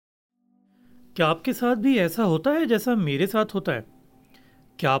کیا آپ کے ساتھ بھی ایسا ہوتا ہے جیسا میرے ساتھ ہوتا ہے؟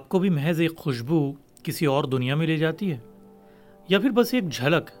 کیا آپ کو بھی محض ایک خوشبو کسی اور دنیا میں لے جاتی ہے، یا پھر بس ایک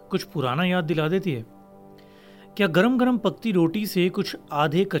جھلک کچھ پرانا یاد دلا دیتی ہے؟ کیا گرم گرم پکتی روٹی سے کچھ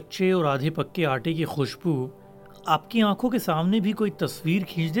آدھے کچے اور آدھے پکے آٹے کی خوشبو آپ کی آنکھوں کے سامنے بھی کوئی تصویر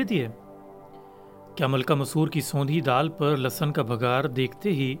کھینچ دیتی ہے؟ کیا ملکہ مسور کی سوندھی دال پر لہسن کا بھگار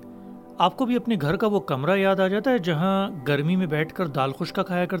دیکھتے ہی آپ کو بھی اپنے گھر کا وہ کمرہ یاد آ جاتا ہے جہاں گرمی میں بیٹھ کر دال خشکا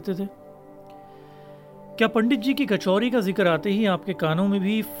کھایا کرتے تھے؟ کیا پنڈت جی کی کچوری کا ذکر آتے ہی آپ کے کانوں میں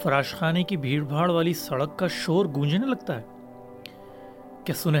بھی فراش خانے کی بھیڑ بھاڑ والی سڑک کا شور گونجنے لگتا ہے؟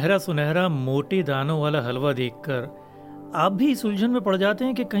 کیا سنہرا سنہرا موٹے دانوں والا حلوہ دیکھ کر آپ بھی اس الجھن میں پڑ جاتے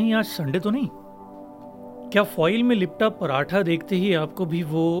ہیں کہ کہیں آج سنڈے تو نہیں؟ کیا فوائل میں لپٹا پراٹھا دیکھتے ہی آپ کو بھی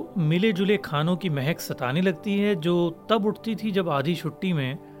وہ ملے جلے کھانوں کی مہک ستانے لگتی ہے جو تب اٹھتی تھی جب آدھی چھٹی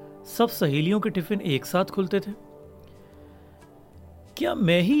میں سب سہیلیوں کے ٹفن ایک ساتھ کھلتے تھے؟ کیا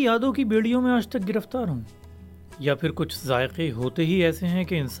میں ہی یادوں کی بیڑیوں میں آج تک گرفتار ہوں، یا پھر کچھ ذائقے ہوتے ہی ایسے ہیں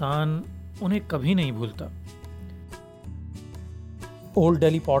کہ انسان انہیں کبھی نہیں بھولتا؟ اولڈ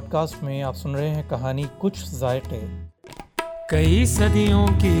ڈیلی پوڈ کاسٹ میں آپ سن رہے ہیں کہانی کچھ ذائقے۔ کئی صدیوں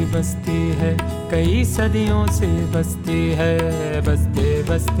کی بستی ہے، کئی صدیوں سے بستی ہے، بستے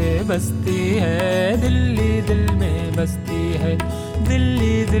بستے بستی ہے، دلی دل میں بستی ہے،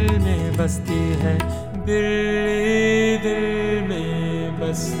 دلی دل میں بستی ہے، دلی دل میں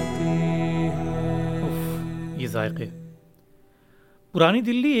بستی ہے۔ یہ ذائقے۔ پرانی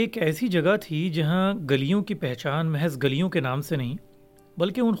دلی ایک ایسی جگہ تھی جہاں گلیوں کی پہچان محض گلیوں کے نام سے نہیں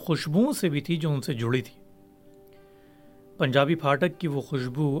بلکہ ان خوشبوؤں سے بھی تھی جو ان سے جڑی تھی۔ پنجابی پھاٹک کی وہ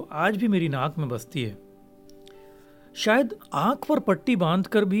خوشبو آج بھی میری ناک میں بستی ہے۔ شاید آنکھ پر پٹی باندھ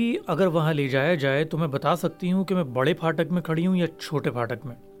کر بھی اگر وہاں لے جایا جائے تو میں بتا سکتی ہوں کہ میں بڑے پھاٹک میں کھڑی ہوں یا چھوٹے پھاٹک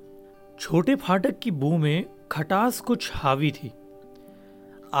میں۔ چھوٹے پھاٹک کی بو میں کھٹاس کچھ حاوی تھی۔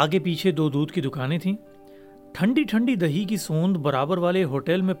 آگے پیچھے دو دودھ کی دکانیں تھیں، ٹھنڈی ٹھنڈی دہی کی سوند برابر والے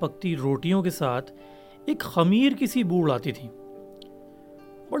ہوٹل میں پکتی روٹیوں کے ساتھ ایک خمیر کی سی بو اڑاتی تھی۔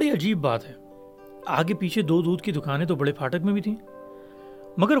 بڑی عجیب بات ہے، آگے پیچھے دو دودھ کی دکانیں تو بڑے پھاٹک میں بھی تھیں،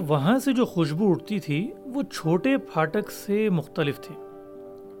 مگر وہاں سے جو خوشبو اٹھتی تھی وہ چھوٹے پھاٹک سے مختلف تھی۔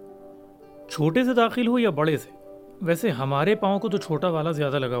 چھوٹے سے داخل ہو یا بڑے سے، ویسے ہمارے پاؤں کو تو چھوٹا والا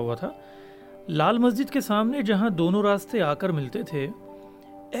زیادہ لگا ہوا تھا۔ لال مسجد کے سامنے جہاں دونوں راستے آ کر ملتے تھے،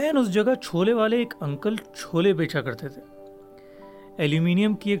 این اس جگہ چھولے والے ایک انکل چھولے بیچا کرتے تھے۔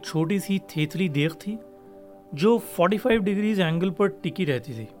 ایلومینیم کی ایک چھوٹی سی تھیتلی دیگ تھی جو 45 ڈگریز اینگل پر ٹکی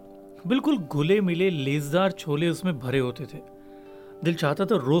رہتی تھی۔ بالکل گھلے ملے لیزدار چھولے اس میں بھرے ہوتے تھے، دل چاہتا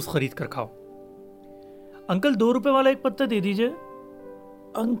تو روز خرید کر کھاؤ۔ انکل 2 روپے والا ایک پتہ دے دیجئے۔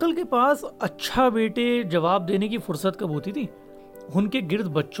 انکل کے پاس اچھا بیٹے جواب دینے کی فرصت کب ہوتی تھی، ان کے گرد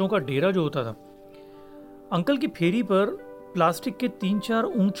بچوں کا ڈیرا جو ہوتا تھا۔ انکل کی پھیری پر پلاسٹک کے 3-4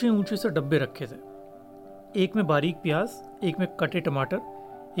 اونچے اونچے سے ڈبے رکھے تھے، ایک میں باریک پیاز، ایک میں کٹے ٹماٹر،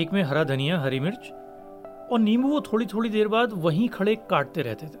 ایک میں ہرا دھنیا، ہری مرچ اور نیمبو۔ وہ تھوڑی تھوڑی دیر بعد وہیں کھڑے کاٹتے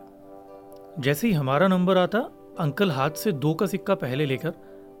رہتے تھے۔ جیسے ہی ہمارا نمبر آتا، انکل ہاتھ سے 2 کا سکہ پہلے لے کر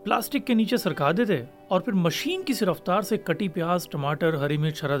پلاسٹک کے نیچے سرکا دیتے اور پھر مشین کی سی رفتار سے کٹی پیاز، ٹماٹر، ہری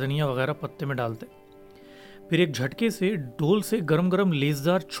مرچ، ہرا دھنیا وغیرہ پتے میں ڈالتے، پھر ایک جھٹکے سے ڈول سے گرم گرم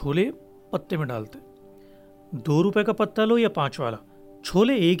لیزدار چھولے پتے میں ڈالتے۔ 2 روپے کا پتہ لو یا 5 والا،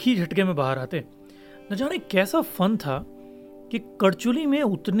 چھولے ایک ہی جھٹکے میں باہر آتے۔ نہ جانے کیسا فن تھا کہ کڑچولی میں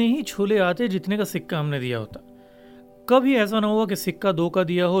اتنے ہی چھولے آتے جتنے کا سکہ ہم نے دیا ہوتا۔ کبھی ایسا نہ ہوا کہ سکہ 2 کا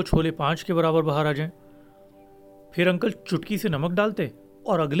دیا ہو، چھولے 5 کے برابر باہر آ جائیں۔ پھر انکل چٹکی سے نمک ڈالتے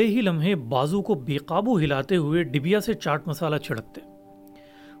اور اگلے ہی لمحے بازو کو بے قابو ہلاتے ہوئے ڈبیا سے چاٹ مسالہ چھڑکتے۔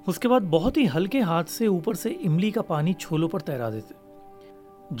 اس کے بعد بہت ہی ہلکے ہاتھ سے اوپر سے املی کا پانی چھولوں پر تیرا دیتے۔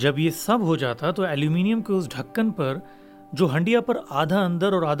 جب یہ سب ہو جاتا تو ایلومینیم کے اس ڈھکن پر جو ہنڈیا پر آدھا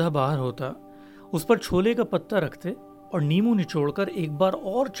اندر اور آدھا باہر ہوتا، اس پر چھولے کا پتہ رکھتے اور نیمو نچوڑ کر ایک بار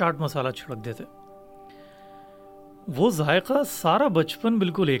اور چاٹ مسالہ چھڑک دیتے۔ وہ ذائقہ سارا بچپن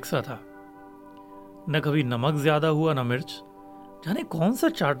بالکل ایک سا تھا، نہ کبھی نمک زیادہ ہوا نہ مرچ۔ جانے کون سا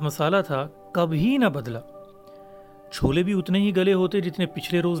چاٹ مسالہ تھا، کبھی نہ بدلا۔ چھولے بھی اتنے ہی گلے ہوتے جتنے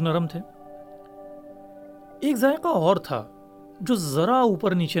پچھلے روز نرم تھے۔ ایک ذائقہ اور تھا جو ذرا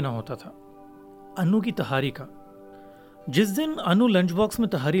اوپر نیچے نہ ہوتا تھا، انو کی تہاری کا۔ جس دن انو لنچ باکس میں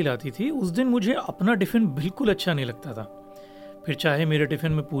تہاری لاتی تھی، اس دن مجھے اپنا ٹفن بالکل اچھا نہیں لگتا تھا، پھر چاہے میرے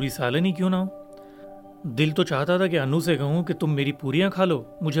ٹفن میں پوری سالن ہی کیوں نہ ہو۔ دل تو چاہتا تھا کہ انو سے کہوں کہ تم میری پوریاں کھا لو،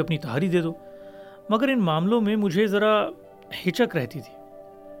 مجھے اپنی تہاری دے دو، مگر ان معاملوں میں مجھے ذرا ہچک رہتی تھی۔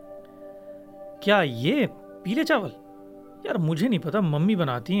 کیا یہ پیلے چاول؟ یار مجھے نہیں پتا، ممی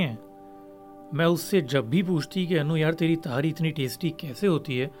بناتی ہیں۔ میں اس سے جب بھی پوچھتی کہ انو یار تیری تہاری اتنی ٹیسٹی کیسے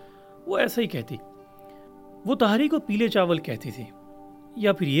ہوتی ہے، وہ ایسا ہی کہتی، وہ تہاری کو پیلے چاول کہتی تھی۔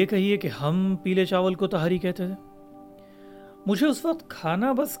 یا پھر یہ کہیے کہ ہم پیلے چاول کو تہاری کہتے تھے۔ مجھے اس وقت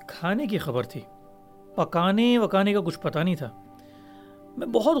کھانا بس کھانے کی خبر تھی، پکانے وکانے کا کچھ پتہ نہیں تھا۔ میں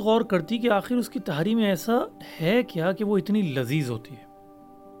بہت غور کرتی کہ آخر اس کی تہاری میں ایسا ہے کیا کہ وہ اتنی لذیذ ہوتی ہے۔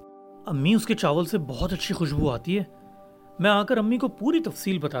 امی اس کے چاول سے بہت اچھی خوشبو آتی ہے۔ میں آ کر امی کو پوری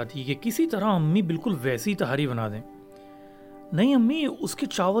تفصیل بتاتی کہ کسی طرح امی بالکل ویسی تہاری بنا دیں۔ نہیں امی، اس کے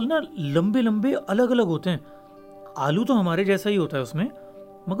چاول نا لمبے لمبے الگ الگ ہوتے ہیں، آلو تو ہمارے جیسا ہی ہوتا ہے اس میں،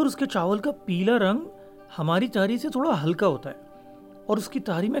 مگر اس کے چاول کا پیلا رنگ ہماری تہاری سے تھوڑا ہلکا ہوتا ہے، اور اس کی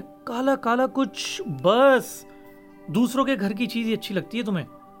تہاری میں کالا کالا کچھ۔ بس دوسروں کے گھر کی چیز ہی اچھی لگتی ہے تمہیں،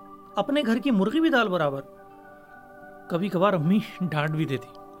 اپنے گھر کی مرغی بھی دال برابر۔ کبھی کبھار امی ڈانٹ بھی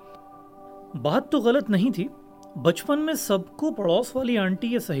دیتی۔ بات تو غلط نہیں تھی، بچپن میں سب کو پڑوس والی آنٹی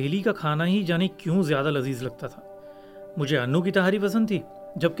یا سہیلی کا کھانا ہی جانے کیوں زیادہ لذیذ لگتا تھا۔ مجھے انو کی تہاری پسند تھی،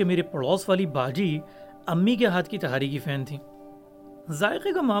 جبکہ میرے پڑوس والی باجی امی کے ہاتھ کی تہاری کی فین تھی۔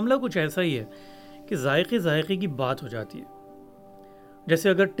 ذائقے کا معاملہ کچھ ایسا ہی ہے کہ ذائقے کی بات ہو جاتی ہے۔ جیسے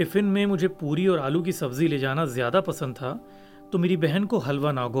اگر ٹفن میں مجھے پوری اور آلو کی سبزی لے جانا زیادہ پسند تھا تو میری بہن کو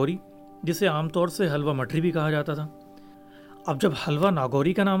حلوہ ناگوری، جسے عام طور سے حلوہ مٹری بھی کہا جاتا تھا۔ اب جب حلوہ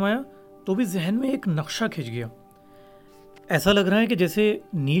ناگوری کا نام آیا تو بھی ذہن میں ایک نقشہ کھنچ گیا۔ ایسا لگ رہا ہے کہ جیسے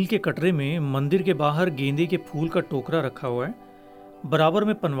نیل کے کٹرے میں مندر کے باہر گیندے کے پھول کا ٹوکرا رکھا ہوا ہے، برابر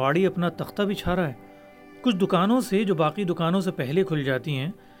میں پنواڑی اپنا تختہ بچھا رہا ہے۔ کچھ دکانوں سے جو باقی دکانوں سے پہلے کھل جاتی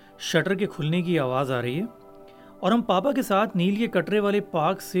ہیں، شٹر کے کھلنے کی آواز آ رہی ہے، اور ہم پاپا کے ساتھ نیل کے کٹرے والے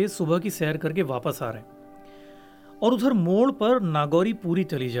پارک سے صبح کی سیر کر کے واپس آ رہے ہیں، اور ادھر موڑ پر ناگوری پوری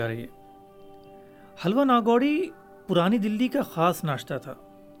تلی جا رہی ہے۔ حلوہ ناگوری پرانی دلی کا خاص ناشتہ تھا،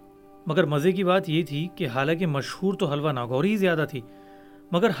 مگر مزے کی بات یہ تھی کہ حالانکہ مشہور تو حلوہ ناگوری ہی زیادہ تھی،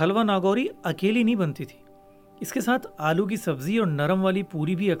 مگر حلوہ ناگوری اکیلی نہیں بنتی تھی، اس کے ساتھ آلو کی سبزی اور نرم والی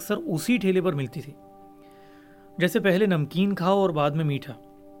پوری بھی اکثر اسی ٹھیلے پر ملتی تھی۔ جیسے پہلے نمکین کھاؤ اور بعد میں میٹھا۔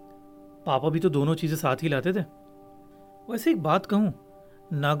 پاپا بھی تو دونوں چیزیں ساتھ ہی لاتے تھے۔ ویسے ایک بات کہوں،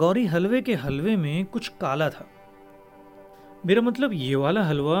 ناگوری حلوے کے حلوے میں کچھ کالا تھا۔ میرا مطلب یہ والا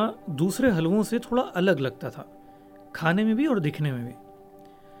حلوہ دوسرے حلووں سے تھوڑا الگ لگتا تھا، کھانے میں بھی اور دکھنے میں بھی۔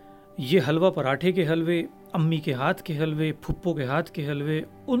 یہ حلوہ پراٹھے کے حلوے، امی کے ہاتھ کے حلوے، پھپھو کے ہاتھ کے حلوے،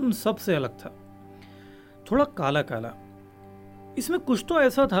 ان سب سے الگ تھا، تھوڑا کالا کالا۔ اس میں کچھ تو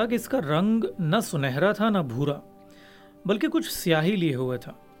ایسا تھا کہ اس کا رنگ نہ سنہرا تھا نہ بھورا، بلکہ کچھ سیاہی لیے ہوئے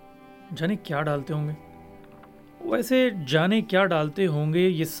تھا۔ جانے کیا ڈالتے ہوں گے؟ ویسے جانے کیا ڈالتے ہوں گے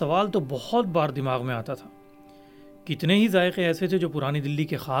یہ سوال تو بہت بار دماغ میں آتا تھا۔ کتنے ہی ذائقے ایسے تھے جو پرانی دلی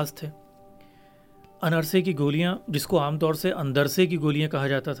کے خاص تھے۔ انرسے کی گولیاں، جس کو عام طور سے اندرسے کی گولیاں کہا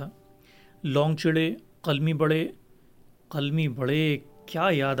جاتا تھا، لونگ چڑے، قلمی بڑے، کیا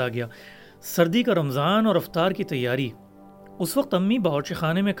یاد آ گیا۔ سردی کا رمضان اور افطار کی تیاری، اس وقت امی باورچی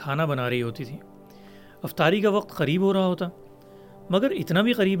خانے میں کھانا بنا رہی ہوتی تھی۔ افطاری کا وقت قریب ہو رہا ہوتا، مگر اتنا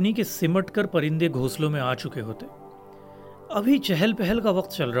بھی قریب نہیں کہ سمٹ کر پرندے گھونسلوں میں آ چکے ہوتے۔ ابھی چہل پہل کا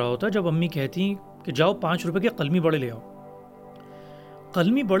وقت چل رہا ہوتا جب امی کہتی کہ جاؤ 5 روپے کے قلمی بڑے لے آؤ۔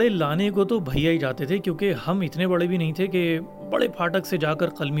 قلمی بڑے لانے کو تو بھیا ہی جاتے تھے، کیونکہ ہم اتنے بڑے بھی نہیں تھے کہ بڑے پھاٹک سے جا کر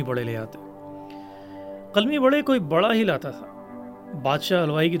قلمی بڑے لے آتے۔ قلمی بڑے کوئی بڑا ہی لاتا تھا۔ بادشاہ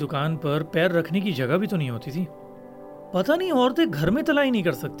حلوائی کی دکان پر پیر رکھنے کی جگہ بھی تو نہیں ہوتی تھی۔ پتہ نہیں عورتیں گھر میں تلائی نہیں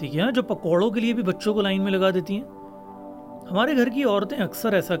کر سکتی کیا، جو پکوڑوں کے لیے بھی بچوں کو لائن میں لگا دیتی ہیں؟ ہمارے گھر کی عورتیں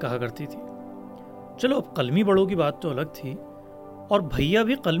اکثر ایسا کہا کرتی تھی۔ چلو اب قلمی بڑوں کی بات تو الگ تھی، اور بھیا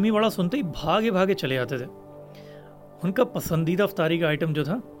بھی قلمی بڑا سنتے ہی بھاگے بھاگے چلے آتے تھے۔ ان کا پسندیدہ افطاری کا آئٹم جو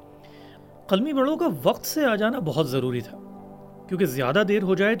تھا، قلمی بڑوں کا وقت سے آ جانا بہت ضروری تھا، کیونکہ زیادہ دیر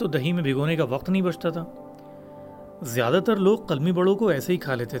ہو جائے تو دہی میں بھگونے کا وقت نہیں بچتا تھا۔ زیادہ تر لوگ قلمی بڑوں کو ایسے ہی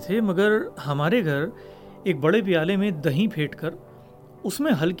کھا لیتے تھے، مگر ہمارے گھر ایک بڑے پیالے میں دہی پھینٹ کر اس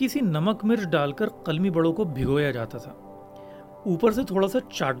میں ہلکی سی نمک مرچ ڈال کر قلمی بڑوں کو بھگویا جاتا تھا، اوپر سے تھوڑا سا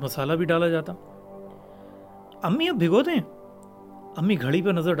چاٹ مسالہ بھی ڈالا جاتا۔ امی اب بھگو دیں؟ امی گھڑی پہ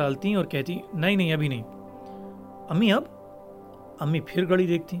نظر ڈالتی اور کہتی نہیں ابھی نہیں۔ امی اب؟ امی پھر گھڑی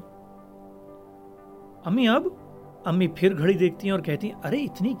دیکھتی۔ امی اب؟ امی پھر گھڑی دیکھتی اور کہتی ارے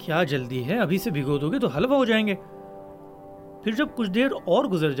اتنی کیا جلدی ہے، ابھی سے بھگو دو گے تو حلوہ ہو جائیں گے۔ پھر جب کچھ دیر اور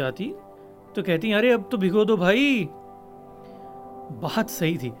گزر جاتی تو کہتی ارے اب تو بھگو دو بھائی۔ بات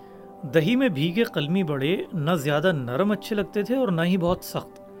صحیح تھی، دہی میں بھیگے قلمی بڑے نہ زیادہ نرم اچھے لگتے تھے اور نہ ہی بہت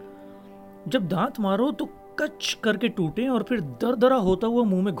سخت۔ جب دانت مارو تو کچ کر کے ٹوٹیں اور پھر دردرا ہوتا ہوا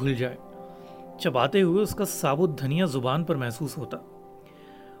منہ میں گھل جائے، چباتے ہوئے اس کا ثابت دھنیا زبان پر محسوس ہوتا،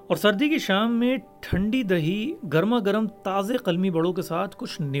 اور سردی کی شام میں ٹھنڈی دہی گرما گرم تازے قلمی بڑوں کے ساتھ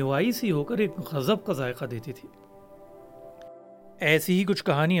کچھ نوائی سی ہو کر ایک غضب کا ذائقہ دیتی تھی۔ ایسی ہی کچھ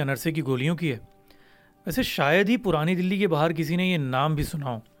کہانی انرسے کی گولیوں کی ہے۔ ویسے شاید ہی پرانی دلی کے باہر کسی نے یہ نام بھی سنا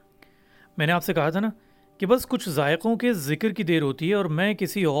ہو۔ میں نے آپ سے کہا تھا نا کہ بس کچھ ذائقوں کے ذکر کی دیر ہوتی ہے اور میں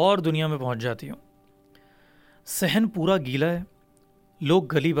کسی اور دنیا میں پہنچ جاتی ہوں۔ صحن پورا گیلا ہے، لوگ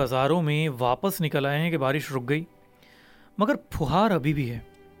گلی بازاروں میں واپس نکل آئے ہیں کہ بارش رک گئی، مگر پھوہار ابھی بھی ہے۔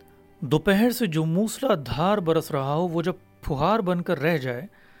 دوپہر سے جو موسلا دھار برس رہا ہو وہ جب پھوہار بن کر رہ جائے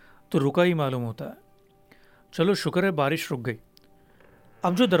تو رکا ہی معلوم ہوتا ہے۔ چلو شکر ہے بارش رک گئی۔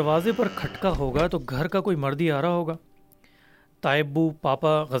 اب جو دروازے پر کھٹکا ہوگا تو گھر کا کوئی مرد ہی آ رہا ہوگا، تائبو،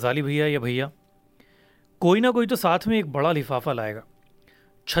 پاپا، غزالی بھیا یا بھیا، کوئی نہ کوئی تو ساتھ میں ایک بڑا لفافہ لائے گا،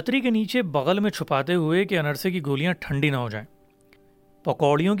 چھتری کے نیچے بغل میں چھپاتے ہوئے کہ انرسے کی گولیاں ٹھنڈی نہ ہو جائیں۔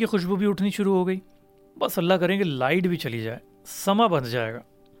 پکوڑیوں کی خوشبو بھی اٹھنی شروع ہو گئی، بس اللہ کریں کہ لائٹ بھی چلی جائے، سما بند جائے گا۔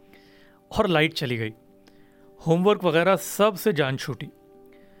 اور لائٹ چلی گئی، ہوم ورک وغیرہ سب سے جان چھوٹی۔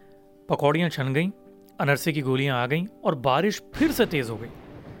 پکوڑیاں چھن گئیں، انرسے کی گولیاں آ گئیں اور بارش پھر سے تیز ہو گئی،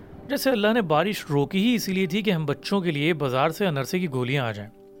 جیسے اللہ نے بارش روکی ہی اسی لیے تھی کہ ہم بچوں کے لیے بازار سے انرسے کی گولیاں آ جائیں۔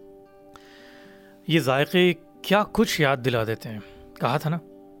 یہ ذائقے کیا کچھ یاد دلا دیتے ہیں، کہا تھا نا۔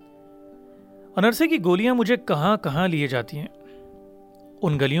 انرسے کی گولیاں مجھے کہاں کہاں لیے جاتی ہیں،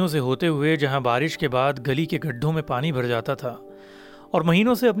 ان گلیوں سے ہوتے ہوئے جہاں بارش کے بعد گلی کے گڈھوں میں پانی بھر جاتا تھا اور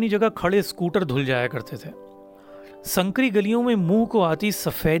مہینوں سے اپنی جگہ کھڑے اسکوٹر دھل جایا کرتے تھے۔ سنکری گلیوں میں منہ کو آتی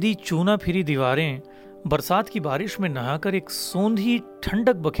سفیدی چونا پھری دیواریں برسات کی بارش میں نہا کر ایک سوندھی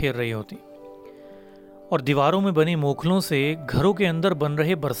ٹھنڈک بکھیر رہی ہوتی، اور دیواروں میں بنے موکھلوں سے گھروں کے اندر بن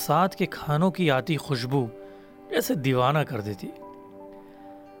رہے برسات کے کھانوں کی آتی خوشبو جیسے دیوانہ کر دیتی۔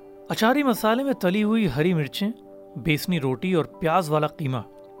 اچاری مسالے میں تلی ہوئی ہری مرچیں، بیسنی روٹی اور پیاز والا قیمہ،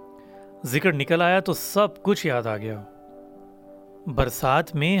 ذکر نکل آیا تو سب کچھ یاد آ گیا۔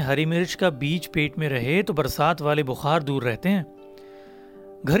 برسات میں ہری مرچ کا بیج پیٹ میں رہے تو برسات والے بخار دور رہتے ہیں۔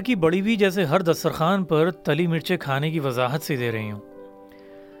 گھر کی بڑی بھی جیسے ہر دسترخوان پر تلی مرچیں کھانے کی وضاحت سے دے رہی ہوں۔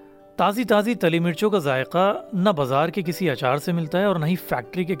 تازی تازی تلی مرچوں کا ذائقہ نہ بازار کے کسی اچار سے ملتا ہے اور نہ ہی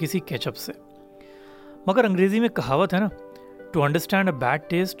فیکٹری کے کسی کیچپ سے، مگر انگریزی میں کہاوت ہے نا، to understand a bad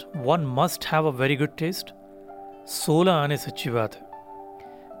taste one must have a very good taste. 16 آنے سچی بات ہے،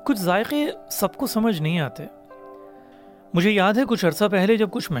 کچھ ذائقے سب کو سمجھ نہیں آتے۔ مجھے یاد ہے کچھ عرصہ پہلے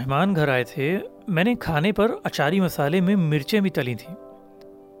جب کچھ مہمان گھر آئے تھے، میں نے کھانے پر اچاری مسالے میں مرچیں بھی تلی تھیں۔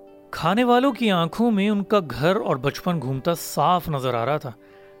 کھانے والوں کی آنکھوں میں ان کا گھر اور بچپن گھومتا صاف نظر آ رہا تھا،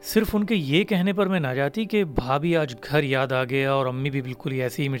 صرف ان کے یہ کہنے پر میں نہ جاتی کہ بھابھی آج گھر یاد آ گیا اور امی بھی بالکل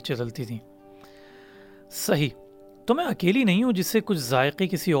ایسی ہی مرچیں تلتی تھیں۔ صحیح، تو میں اکیلی نہیں ہوں جس سے کچھ ذائقے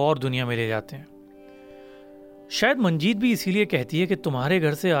کسی اور دنیا میں لے جاتے ہیں۔ شاید منجیت بھی اسی لیے کہتی ہے کہ تمہارے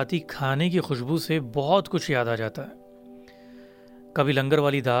گھر سے آتی کھانے کی خوشبو سے بہت کچھ یاد آ جاتا ہے، کبھی لنگر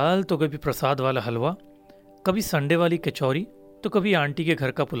والی دال تو کبھی پرساد والا حلوہ، کبھی سنڈے والی کچوری تو کبھی آنٹی کے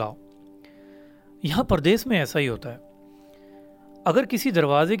گھر کا پلاؤ۔ یہاں پردیس میں ایسا ہی ہوتا ہے، اگر کسی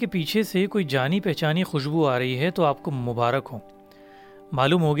دروازے کے پیچھے سے کوئی جانی پہچانی خوشبو آ رہی ہے تو آپ کو مبارک ہو،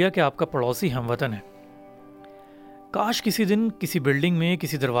 معلوم ہو گیا کہ آپ کا پڑوسی ہم وطن ہے۔ کاش کسی دن کسی بلڈنگ میں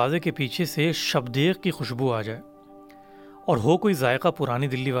کسی دروازے کے پیچھے سے شبدیغ کی خوشبو آ جائے، اور ہو کوئی ذائقہ پرانی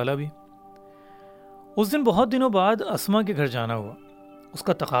دلی والا بھی۔ اس دن بہت دنوں بعد اسما کے گھر جانا ہوا، اس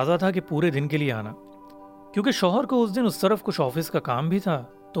کا تقاضا تھا کہ پورے دن کے لیے آنا، کیونکہ شوہر کو اس دن اس طرف کچھ آفس کا کام بھی تھا،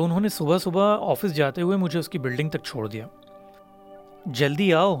 تو انہوں نے صبح صبح آفس جاتے ہوئے مجھے اس کی بلڈنگ تک چھوڑ دیا۔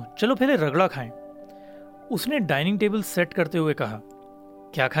 جلدی آؤ، چلو پہلے رگڑا کھائیں، اس نے ڈائننگ ٹیبل سیٹ کرتے ہوئے کہا۔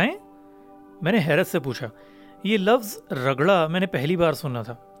 کیا کھائیں؟ میں نے حیرت سے پوچھا، یہ لفظ رگڑا میں نے پہلی بار سنا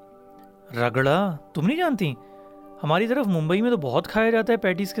تھا۔ رگڑا تم نہیں جانتی؟ ہماری طرف ممبئی میں تو بہت کھایا جاتا ہے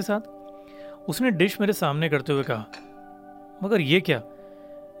پیٹیز کے ساتھ، اس نے ڈش میرے سامنے کرتے ہوئے کہا۔ مگر یہ کیا؟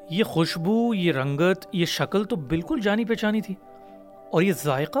 یہ خوشبو، یہ رنگت، یہ شکل تو بالکل جانی پہچانی تھی، اور یہ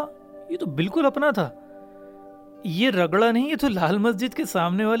ذائقہ، یہ تو بالکل اپنا تھا۔ یہ رگڑا نہیں، یہ تو لال مسجد کے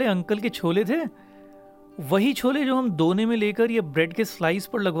سامنے والے انکل کے چھولے تھے، وہی چھولے جو ہم دونے میں لے کر یا بریڈ کے سلائس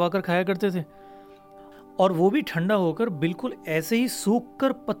پر لگوا کر کھایا کرتے تھے، اور وہ بھی ٹھنڈا ہو کر بالکل ایسے ہی سوکھ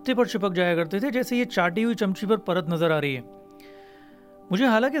کر پتے پر چپک جایا کرتے تھے جیسے یہ چاٹی ہوئی چمچی پر پرت نظر آ رہی ہے۔ مجھے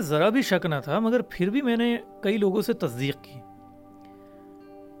حالانکہ ذرا بھی شک نہ تھا، مگر پھر بھی میں نے کئی لوگوں سے تصدیق کی۔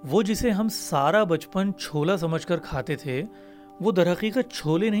 وہ جسے ہم سارا بچپن چھولا سمجھ کر کھاتے تھے، وہ در حقیقت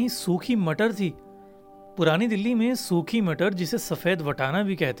چھولے نہیں، سوکھی مٹر تھی۔ پرانی دلی میں سوکھی مٹر، جسے سفید وٹانا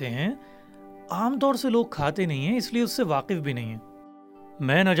بھی کہتے ہیں، عام طور سے لوگ کھاتے نہیں ہیں، اس لیے اس سے واقف بھی نہیں ہیں۔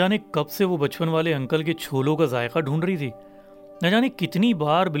 میں نہ جانے کب سے وہ بچپن والے انکل کے چھولوں کا ذائقہ ڈھونڈ رہی تھی، نہ جانے کتنی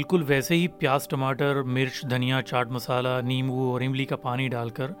بار بالکل ویسے ہی پیاز، ٹماٹر، مرچ، دھنیا، چاٹ مسالہ، نیمبو اور املی کا پانی ڈال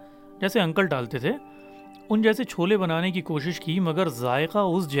کر جیسے انکل ڈالتے تھے ان جیسے چھولے بنانے کی کوشش کی، مگر ذائقہ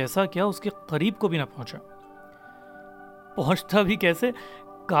اس جیسا کیا، اس کے قریب کو بھی نہ پہنچا۔ پہنچتا بھی کیسے؟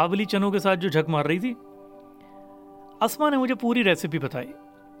 کابلی چنوں کے ساتھ جو جھک مار رہی تھی۔ اسما نے مجھے پوری ریسیپی بتائی،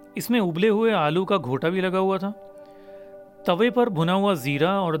 اس میں ابلے ہوئے آلو کا گھوٹا بھی لگا ہوا تھا، توے پر بھنا ہوا زیرہ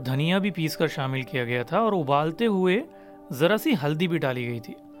اور دھنیا بھی پیس کر شامل کیا گیا تھا اور ابالتے ہوئے ذرا سی ہلدی بھی ڈالی گئی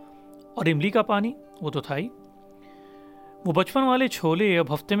تھی، اور املی کا پانی وہ تو تھا ہی۔ وہ بچپن والے چھولے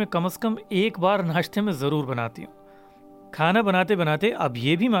اب ہفتے میں کم از کم ایک بار ناشتے میں ضرور بناتی ہوں۔ کھانا بناتے بناتے اب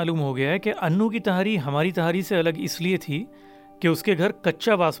یہ بھی معلوم ہو گیا ہے کہ انو کی تہاری ہماری تہاری سے الگ اس لیے تھی کہ اس کے گھر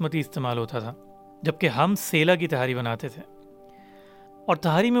کچا باسمتی استعمال ہوتا تھا، جبکہ ہم سیلا کی تہاری بناتے تھے۔ اور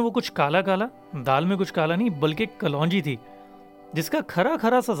تہاری میں وہ کچھ کالا کالا، دال میں کچھ کالا نہیں بلکہ کلونجی تھی، جس کا کھرا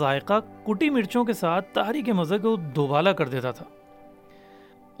کھرا سا ذائقہ کٹی مرچوں کے ساتھ تہاری کے مزے کو دوبالا کر دیتا تھا۔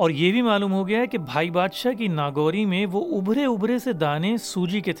 اور یہ بھی معلوم ہو گیا ہے کہ بھائی بادشاہ کی ناگوری میں وہ ابھرے ابھرے سے دانے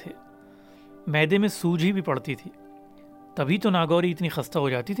سوجی کے تھے، میدے میں سوجی بھی پڑتی تھی، تبھی تو ناگوری اتنی خستہ ہو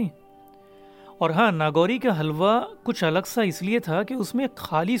جاتی تھی۔ اور ہاں، ناگوری کا حلوہ کچھ الگ سا اس لیے تھا کہ اس میں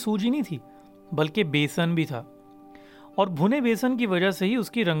خالی سوجی نہیں تھی بلکہ بیسن بھی تھا، اور بھنے بیسن کی وجہ سے ہی اس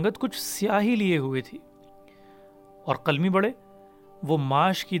کی رنگت کچھ سیاہی لیے ہوئے تھی۔ اور قلمی بڑے وہ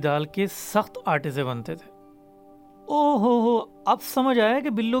ماش کی دال کے سخت آٹے سے بنتے تھے۔ او ہو، اب سمجھ آیا کہ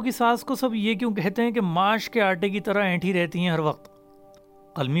بلو کی ساس کو سب یہ کیوں کہتے ہیں کہ ماش کے آٹے کی طرح اینٹھی رہتی ہیں ہر وقت۔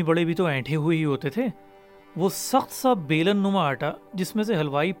 قلمی بڑے بھی تو اینٹھے ہوئے ہی ہوتے تھے، وہ سخت سا بیلن نما آٹا جس میں سے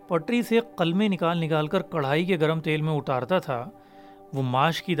حلوائی پٹری سے قلمے نکال کر کڑھائی کے گرم تیل میں اتارتا تھا، وہ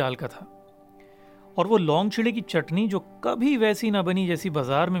ماش کی دال کا تھا۔ اور وہ لونگ چڑے کی چٹنی جو کبھی ویسی نہ بنی جیسی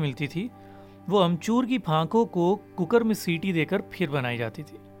بازار میں ملتی تھی، وہ امچور کی پھانکوں کو کوکر میں سیٹی دے کر پھر بنائی جاتی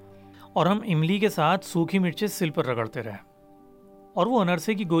تھی، اور ہم املی کے ساتھ سوکھی مرچیں سل پر رگڑتے رہے۔ اور وہ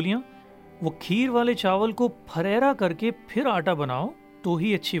انرسے کی گولیاں، وہ کھیر والے چاول کو پھریرا کر کے پھر آٹا بناؤ تو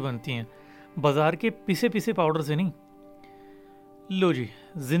ہی اچھی بنتی ہیں، بازار کے پسے پسے پاؤڈر سے نہیں۔ لو جی،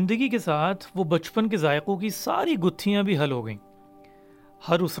 زندگی کے ساتھ وہ بچپن کے ذائقوں کی ساری گتھیاں بھی حل ہو گئیں،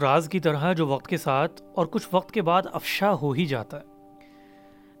 ہر اس راز کی طرح جو وقت کے ساتھ اور کچھ وقت کے بعد افشا ہو ہی جاتا ہے۔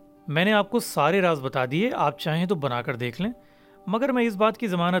 میں نے آپ کو سارے راز بتا دیے، آپ چاہیں تو بنا کر دیکھ لیں، مگر میں اس بات کی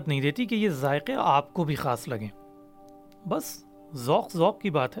ضمانت نہیں دیتی کہ یہ ذائقے آپ کو بھی خاص لگیں۔ بس ذوق کی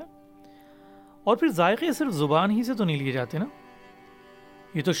بات ہے، اور پھر ذائقے صرف زبان ہی سے تو نہیں لیے جاتے نا،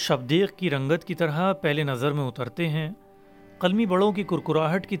 یہ تو شبدیغ کی رنگت کی طرح پہلے نظر میں اترتے ہیں، قلمی بڑوں کی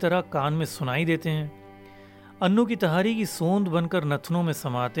کرکراہٹ کی طرح کان میں سنائی دیتے ہیں، انو کی تہاری کی سوند بن کر نتنوں میں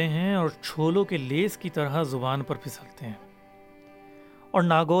سماتے ہیں، اور چھولوں کے لیس کی طرح زبان پر پھسلتے ہیں، اور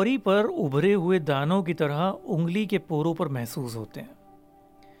ناگوری پر ابھرے ہوئے دانوں کی طرح انگلی کے پوروں پر محسوس ہوتے ہیں۔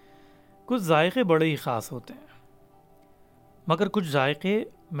 کچھ ذائقے بڑے ہی خاص ہوتے ہیں، مگر کچھ ذائقے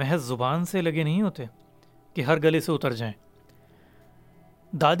محض زبان سے لگے نہیں ہوتے کہ ہر گلے سے اتر جائیں۔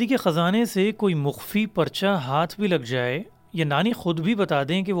 دادی کے خزانے سے کوئی مخفی پرچہ ہاتھ بھی لگ جائے، یا نانی خود بھی بتا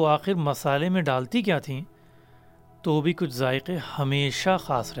دیں کہ وہ آخر مسالے میں ڈالتی کیا تھیں، تو بھی کچھ ذائقے ہمیشہ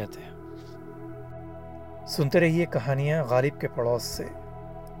خاص رہتے ہیں۔ سنتے رہیے کہانیاں غالب کے پڑوس سے،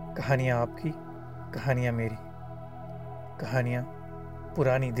 کہانیاں آپ کی، کہانیاں میری، کہانیاں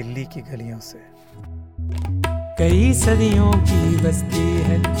پرانی دلی کی گلیوں سے۔ کئی صدیوں کی بستی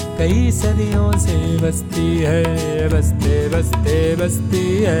ہے، کئی صدیوں سے بستی ہے، بستے بستے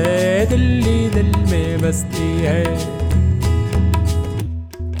بستی ہے، دلی دل میں بستی ہے۔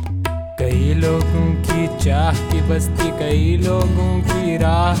 کئی لوگوں کی چاہ کی بستی، کئی لوگوں کی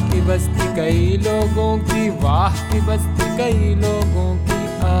راہ کی بستی، کئی لوگوں کی واہ کی بستی، کئی لوگوں کی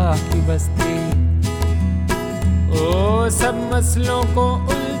آہ کی بستی۔ او سب مسئلوں کو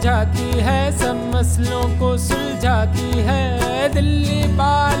الجھاتی ہے، سب مسئلوں کو سلجھاتی ہے، دلی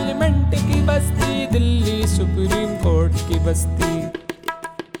پارلیمنٹ کی بستی، دلی سپریم کورٹ کی بستی۔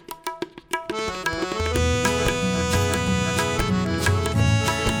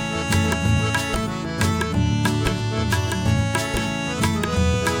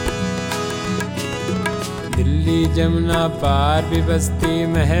 دلی جمنا پار بھی بستی،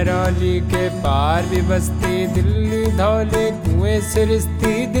 مہرولی کے پار بھی بستی، دلی دھولے کنویں سے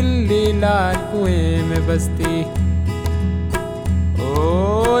رستی، دلی لال کنویں میں بستی۔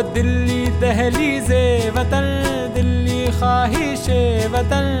 او دلی دہلیز وطن، دلی خواہش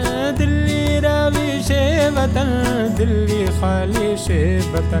وطن، دلی روش وطن، دلی خواہش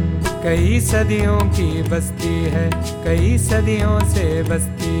وطن۔ کئی صدیوں کی بستی ہے، کئی صدیوں سے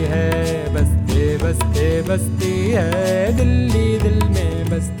بستی ہے، بستے بستے بستی ہے، دلی دل میں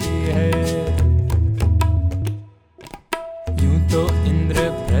بستی ہے۔ یوں تو اندر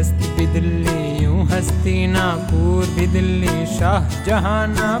پرست بھی دلی، یوں ہستی ناپور بھی دلی، شاہ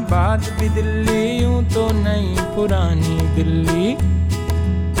جہان آباد بھی دلی، یوں تو نئی پرانی دلی۔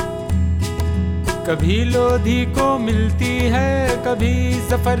 کبھی لودھی کو ملتی ہے، کبھی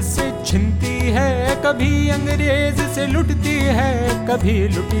ظفر سے چھنتی ہے، کبھی انگریز سے لٹتی ہے، کبھی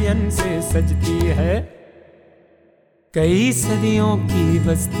لٹین سے سجتی ہے۔ کئی صدیوں کی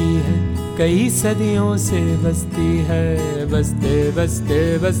بستی ہے، کئی صدیوں سے بستی ہے، بستے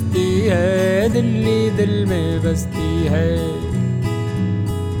بستے بستی ہے، دلی دل میں بستی ہے۔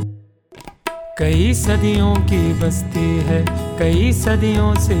 کئی صدیوں کی بستی ہے، کئی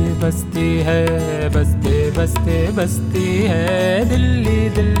صدیوں سے بستی ہے، بستے بستے بستی ہے، دلی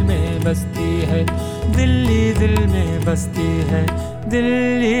دل میں بستی ہے، دلی دل میں بستی ہے،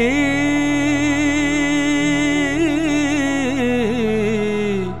 دلی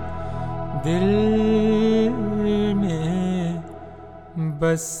دل میں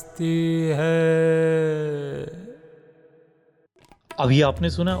بستی ہے۔ ابھی آپ نے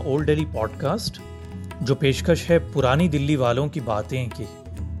سنا اولڈ دہلی پوڈ کاسٹ، جو پیشکش ہے پرانی دلی والوں کی باتیں کی۔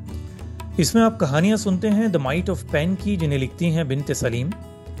 اس میں آپ کہانیاں سنتے ہیں دا مائٹ آف پین کی، جنہیں لکھتی ہیں بنت سلیم۔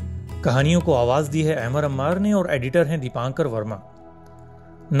 کہانیوں کو آواز دی ہے احمر عمار نے اور ایڈیٹر ہیں دیپانکر ورما۔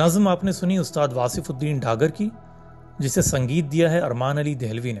 نظم آپ نے سنی استاد واصف الدین ڈھاگر کی، جسے سنگیت دیا ہے ارمان علی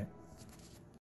دہلوی نے۔